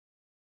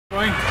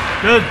Going?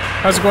 Good.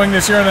 How's it going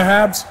this year on the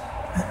Habs?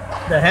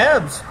 The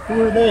Habs?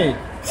 Who are they?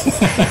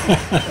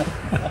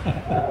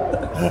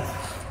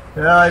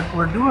 Yeah,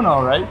 we're doing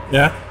all right.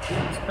 Yeah?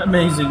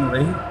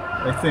 Amazingly.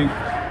 I think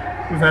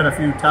we've had a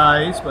few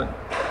ties, but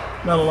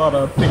not a lot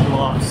of big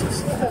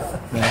losses.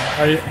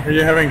 Yeah. Are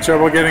you having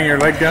trouble getting your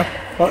leg up?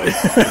 Oh.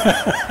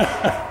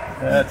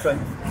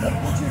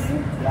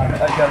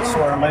 I've got a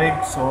sore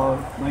leg, so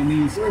my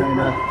knees kind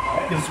of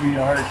gives me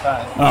a hard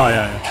time. Oh,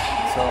 yeah.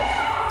 So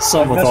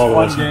Some I with missed all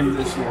one those. game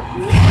this year.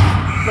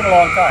 It's been a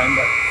long time,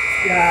 but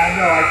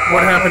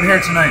What happened here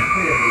tonight?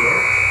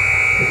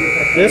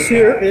 this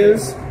here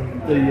is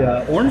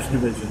the Orange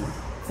Division.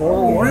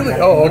 Oh, really?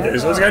 Oh, okay.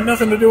 So it's got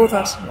nothing to do with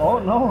us. Oh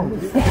no,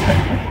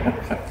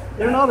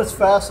 they're not as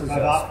fast as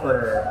us,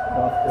 but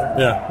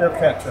Yeah. they'll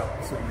catch up.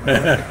 So.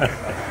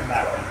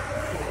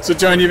 So,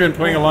 John, you've been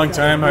playing a long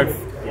time. I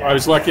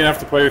was lucky enough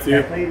to play with you.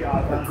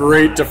 A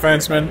great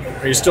defenseman.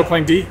 Are you still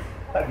playing D?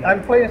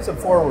 I'm playing some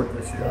forward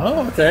this year.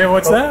 Oh, okay.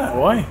 What's that?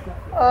 Why?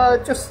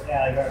 Just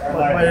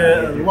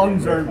my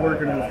lungs aren't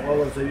working as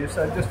well as they used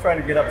to. I'm just trying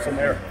to get up some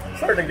air.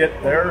 Starting to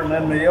get there, and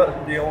then the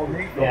old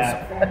knee goes.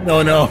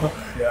 No.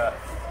 Yeah.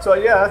 So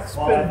yeah, it's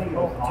been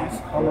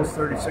almost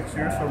 36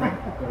 years for me.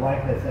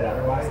 It's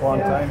a long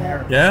time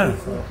here. Yeah.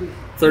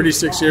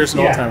 36 years in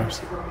old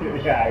timers.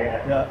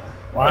 Yeah.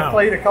 Wow. I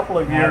played a couple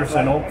of years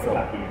in Oakville,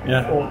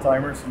 Yeah. old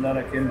timers, and then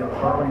I came to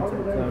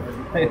Arlington. And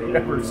I've been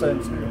ever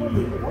since.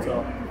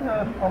 So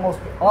yeah,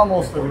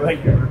 almost a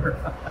regular.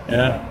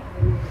 Yeah.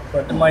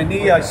 But in my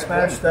knee, I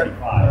smashed that.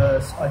 I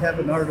have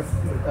an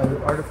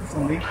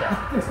artificial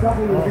kneecap,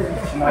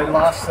 and I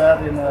lost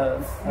that in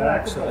an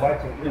accident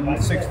in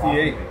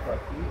 '68.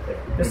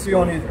 It's the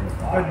only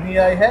good knee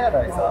I had,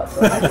 I thought.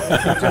 But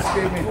it just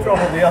gave me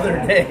trouble the other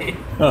day.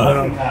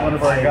 One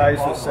of our guys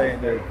was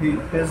saying that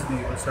his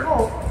knee was hurt.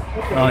 Oh,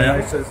 yeah?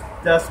 I says,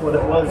 that's what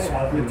it was.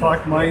 You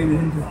talked mine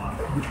into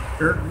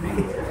hurt me.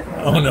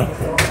 Oh, no.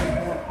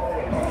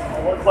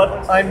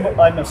 But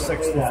I'm a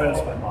sixth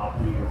defenseman.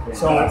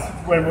 So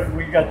when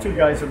we got two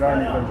guys that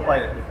aren't even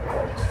playing,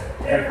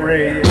 like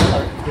Ray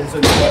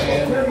isn't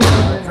playing,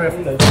 and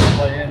Drift doesn't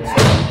play in. So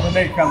when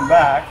they come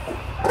back,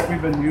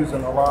 we've been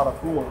using a lot of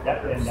pool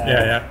players.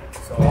 Yeah.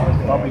 So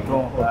I'll be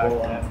going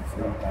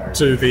back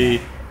To the...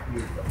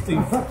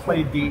 to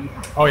play D.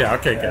 Oh, yeah.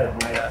 Okay, good.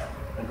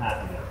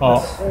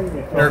 Well,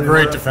 they're a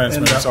great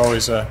defenseman. It's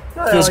always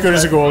feels good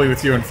as a goalie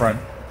with you in front.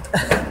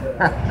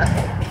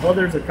 Well,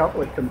 there's a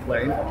couple that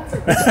complain, but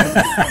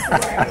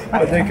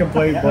they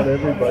complain about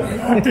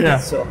everybody. Yeah.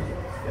 So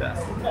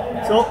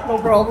no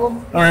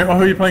problem. All right. Well,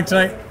 who are you playing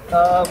tonight?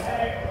 Well,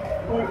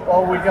 who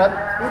do we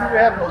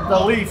have? The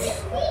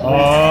Leafs.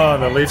 Oh,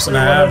 the Leafs and the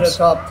They're one of the Habs.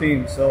 top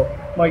teams, so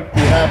Mike be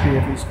happy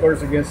if he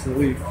scores against the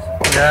Leafs.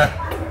 Yeah.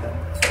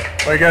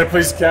 Well, you got to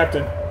please the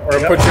captain, or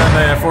I'll put you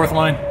on the fourth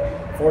line.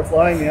 Fourth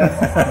line, yeah,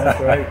 that's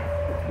right.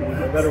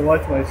 I better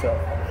watch myself.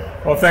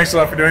 Well, thanks a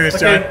lot for doing this,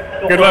 John. Okay,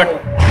 no Good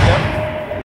problem. luck.